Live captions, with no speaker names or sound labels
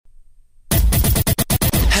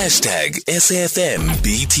#SAFMBTH.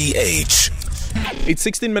 It's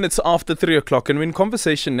 16 minutes after 3 o'clock, and we're in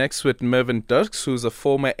conversation next with Mervyn Dirks, who's a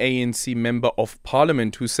former ANC Member of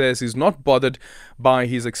Parliament, who says he's not bothered by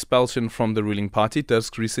his expulsion from the ruling party.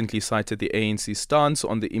 Dirks recently cited the ANC stance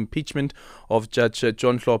on the impeachment of Judge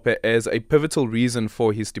John Hlophe as a pivotal reason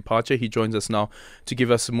for his departure. He joins us now to give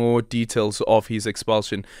us more details of his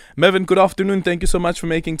expulsion. Mervyn, good afternoon. Thank you so much for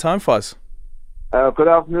making time for us. Good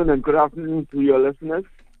afternoon, and good afternoon to your listeners.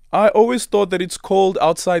 I always thought that it's cold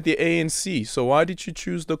outside the ANC, so why did you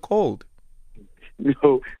choose the cold?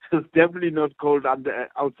 No, it's definitely not cold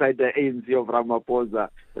outside the ANC of Ramaphosa.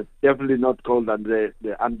 It's definitely not cold outside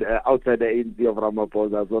the ANC of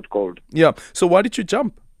Ramaphosa. It's not cold. Yeah, so why did you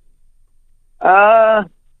jump?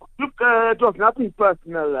 Look, it was nothing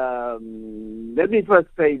personal. Let me first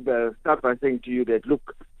start by saying to you that,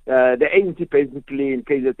 look, the ANC basically in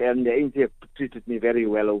KZN, the ANC have treated me very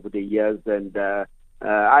well over the years, and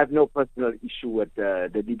I have no personal issue with the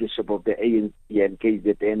leadership of the ANC and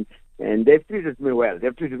KZN, and they've treated me well.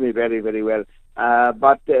 They've treated me very, very well.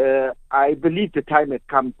 But I believe the time had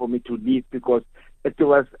come for me to leave because it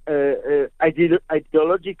was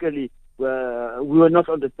ideologically we were not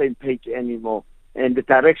on the same page anymore, and the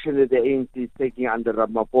direction that the ANC is taking under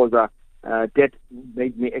Ramaphosa, that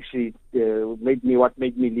made me leave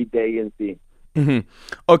the ANC. Mm-hmm.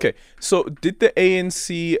 Okay, so did the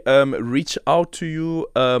ANC reach out to you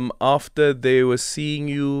after they were seeing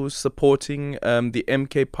you supporting the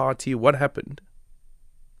MK party? What happened?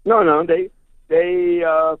 No, they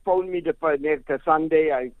phoned me the next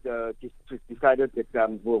Sunday. I decided that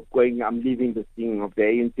I'm leaving the scene of the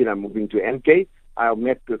ANC and I'm moving to MK. I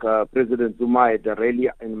met President Zuma at the rally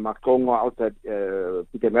in Makongo outside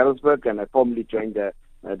Pietermaritzburg, and I formally joined the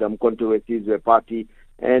Umkhonto we Party.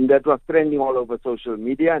 And that was trending all over social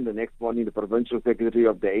media. And the next morning, the provincial secretary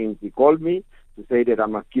of the ANC called me to say that I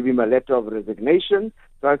must give him a letter of resignation.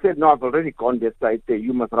 So I said, no, I've already gone this side. So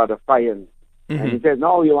you must rather fire me. Mm-hmm. And he said,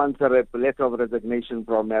 no, you want a letter of resignation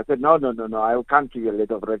from me. I said, no, I can't give you a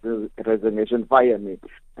letter of resignation. Fire me.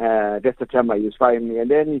 That's the term I use, fire me.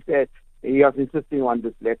 And then he said, he was insisting on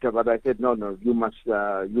this letter, but I said, no, you must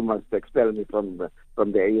expel me from the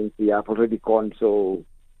ANC. I've already gone, so...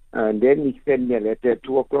 And then he sent me a letter at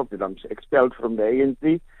 2 o'clock that I'm expelled from the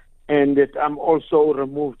ANC and that I'm also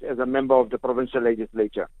removed as a member of the provincial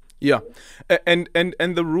legislature. Yeah. And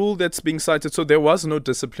the rule that's being cited, so there was no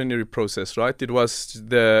disciplinary process, right? It was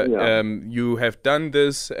you have done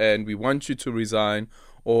this and we want you to resign,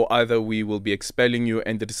 or either we will be expelling you,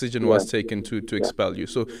 and the decision was taken to expel you.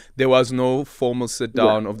 So there was no formal sit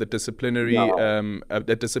down of the disciplinary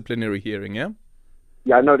hearing, yeah?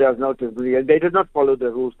 Yeah, no, there's no disciplinary. They did not follow the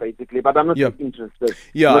rules, basically, but I'm not interested.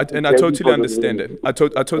 Yeah, and I totally understand it. I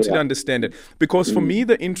totally understand it. Because for me,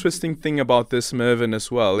 the interesting thing about this, Mervyn, as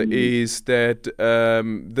well, is that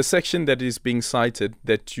the section that is being cited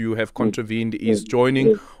that you have contravened is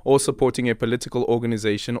joining or supporting a political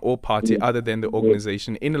organization or party other than the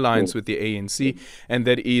organization in alliance with the ANC, and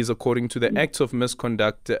that is according to the Acts of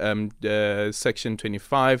Misconduct, Section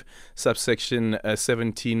 25, subsection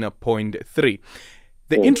 17.3.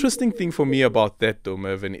 The interesting thing for me about that, though,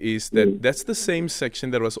 Mervyn, is that that's the same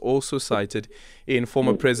section that was also cited in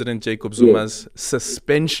former President Jacob Zuma's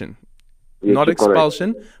suspension. Not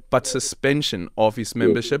expulsion, but suspension of his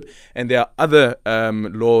membership. And there are other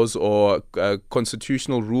laws or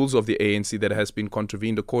constitutional rules of the ANC that has been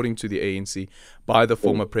contravened according to the ANC by the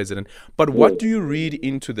former president. But what do you read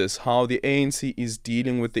into this, how the ANC is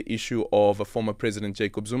dealing with the issue of a former President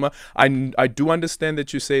Jacob Zuma? I do understand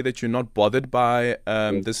that you say that you're not bothered by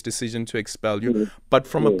this decision to expel you, but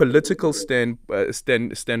from a political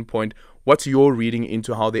standpoint, what's your reading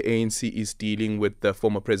into how the ANC is dealing with the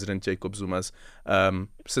former President Jacob Zuma's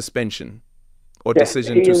suspension or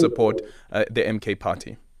decision to support the MK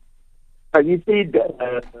party? You see,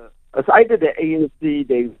 it's either the ANC,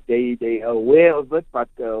 they are aware of it, but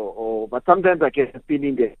sometimes I get a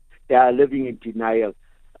feeling that they are living in denial.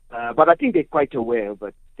 But I think they're quite aware of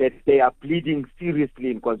it, that they are bleeding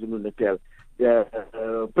seriously in KwaZulu-Natal.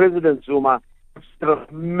 President Zuma is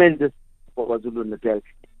tremendous for KwaZulu-Natal,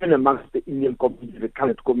 even amongst the Indian community, the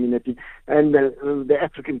colored community, and the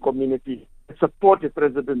African community. The support that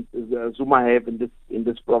President Zuma have in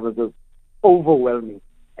this province is overwhelming,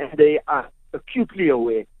 and they are acutely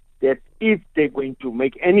aware that if they're going to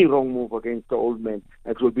make any wrong move against the old man,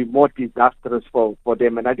 it will be more disastrous for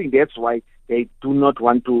them. And I think that's why they do not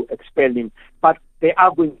want to expel him. But they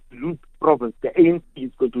are going to lose the province. The ANC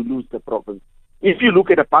is going to lose the province. If you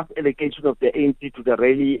look at the past allocation of the ANC to the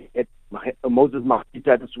rally at Moses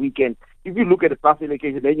Mafita this weekend, if you look at the past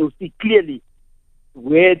allocation, then you'll see clearly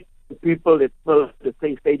where people that filled the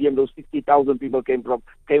same stadium, those 60,000 people came from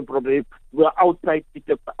were outside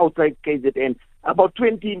KZN. About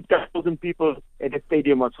 20,000 people at the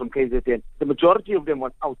stadium was from KZN. The majority of them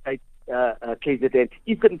was outside KZN.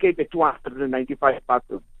 Eastern Cape had 295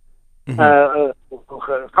 buses.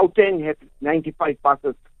 Gauteng had 95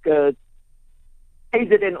 buses.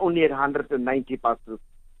 KZN only had 190 buses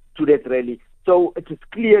to that rally. So it is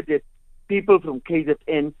clear that people from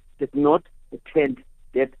KZN did not attend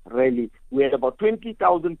that rally. We had about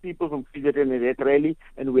 20,000 people from KZN at that rally,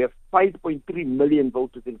 and we have 5.3 million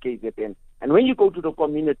voters in KZN. And when you go to the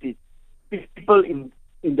communities, people in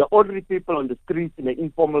the ordinary people on the streets, in the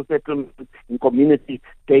informal settlements, in communities,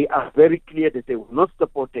 they are very clear that they will not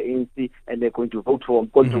support the ANC and they're going to vote for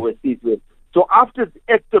Mkhonto Wesizwe. So after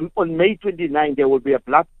on May 29, there will be a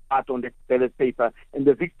blood bath on the ballot paper, and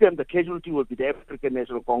the victim, the casualty, will be the African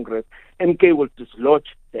National Congress. MK will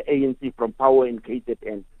dislodge the ANC from power in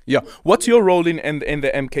KZN. Yeah. What's your role in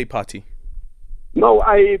the MK party? No,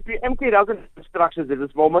 MK doesn't have structures at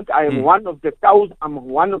this moment. I am one of the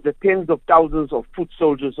tens of thousands of foot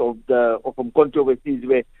soldiers of Mkhonto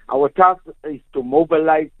Wesizwe. Our task is to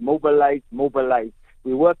mobilize.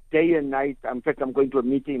 We work day and night. In fact, I'm going to a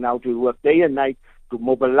meeting now to work day and night to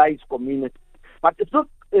mobilize communities. But it's not,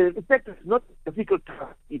 in fact, it's not a difficult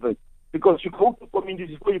task even, because you go to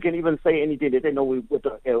communities before you can even say anything. They say, no, we put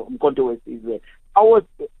Mkhonto Wesizwe. Our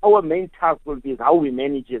main task will be how we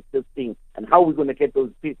manage this thing and how we're going to get those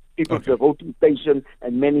people to the voting station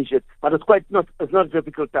and manage it. But it's not a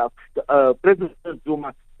difficult task. President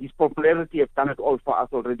Zuma, his popularity has done it all for us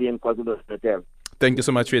already in KwaZulu-Natal. Thank you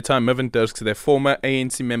so much for your time. Mervyn Dirks, the former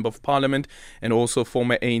ANC Member of Parliament and also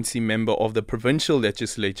former ANC member of the provincial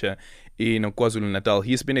legislature in KwaZulu-Natal.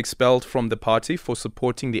 He's been expelled from the party for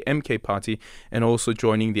supporting the MK party and also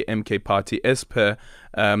joining the MK party as per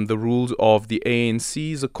the rules of the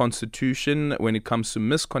ANC's constitution when it comes to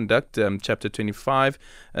misconduct, chapter 25,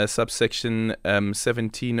 subsection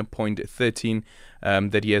 17.13,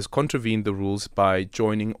 that he has contravened the rules by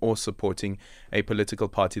joining or supporting a political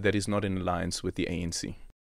party that is not in alliance with the ANC.